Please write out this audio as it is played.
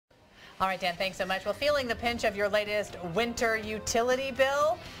All right, Dan, thanks so much. Well, feeling the pinch of your latest winter utility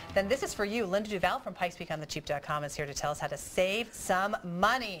bill? Then this is for you. Linda Duval from PikesPeakOnTheCheap.com is here to tell us how to save some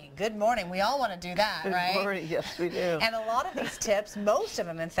money. Good morning. We all want to do that, right? Good morning. Yes, we do. And a lot of these tips, most of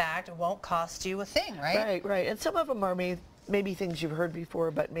them, in fact, won't cost you a thing, right? Right, right. And some of them are maybe things you've heard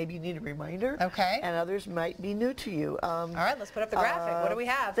before, but maybe you need a reminder. Okay. And others might be new to you. All right, let's put up the graphic. What do we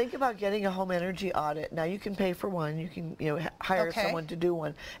have? Think about getting a home energy audit. Now you can pay for one. You can hire someone to do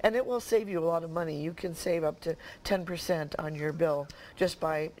one, and it will save you a lot of money. You can save up to 10% on your bill just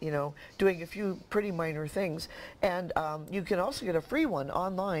by doing a few pretty minor things. And you can also get a free one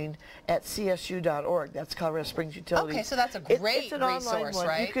online at csu.org. That's Colorado Springs Utilities. Okay, so that's a great it's an resource, online one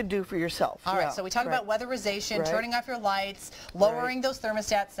right? you could do for yourself. All right, so we talk about weatherization, turning off your lights, lowering those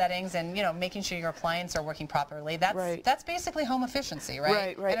thermostat settings, and making sure your appliances are working properly. That's basically home efficiency,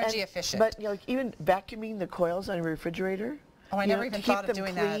 right? Right. Energy efficient. But even vacuuming the coils on your refrigerator. Oh, I never even thought of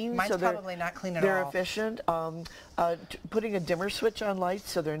doing that. Mine's probably not clean at all. They're efficient. Putting a dimmer switch on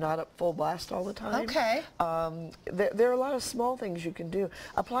lights so they're not at full blast all the time. Okay. There are a lot of small things you can do.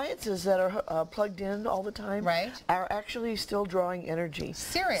 Appliances that are plugged in all the time are actually still drawing energy.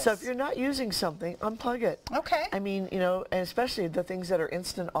 Serious. So if you're not using something, unplug it. Okay. I mean, and especially the things that are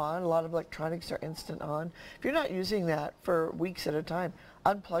instant on. A lot of electronics are instant on. If you're not using that for weeks at a time,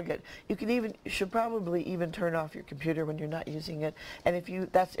 unplug it. You should probably even turn off your computer when you're not using it. And if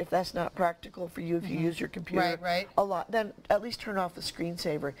that's not practical for you, if you use your computer a lot, then at least turn off the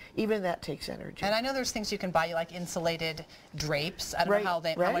screensaver. Even that takes energy. And I know there's things you can buy, like insulated drapes. I don't know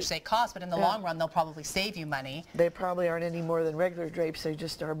how much they cost, but in the long run, they'll probably save you money. They probably aren't any more than regular drapes. They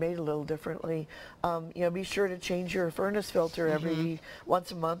just are made a little differently. Be sure to change your furnace filter every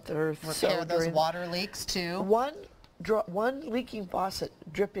once a month or so. Repair those water leaks too. One leaking faucet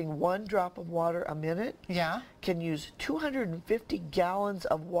dripping 1 drop of water a minute can use 250 gallons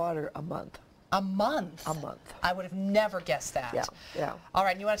of water a month. A month? A month. I would have never guessed that. Yeah. All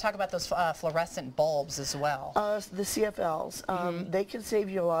right, and you want to talk about those fluorescent bulbs as well. The CFLs, they can save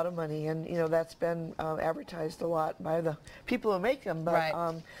you a lot of money, and that's been advertised a lot by the people who make them,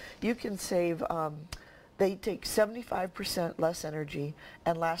 but you can save, they take 75% less energy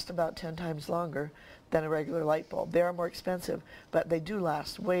and last about 10 times longer than a regular light bulb. They are more expensive, but they do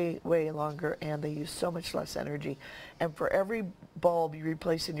last way, way longer, and they use so much less energy. And for every bulb you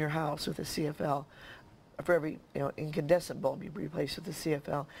replace in your house with a CFL, for every incandescent bulb you replace with a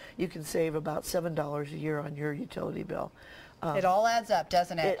CFL, you can save about $7 a year on your utility bill. It all adds up,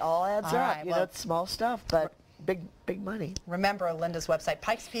 doesn't it? It all adds up. It's small stuff, but big money. Remember Linda's website,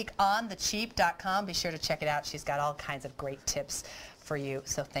 PikesPeakOnTheCheap.com. Be sure to check it out. She's got all kinds of great tips for you.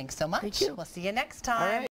 So thanks so much. Thank you. We'll see you next time. All right.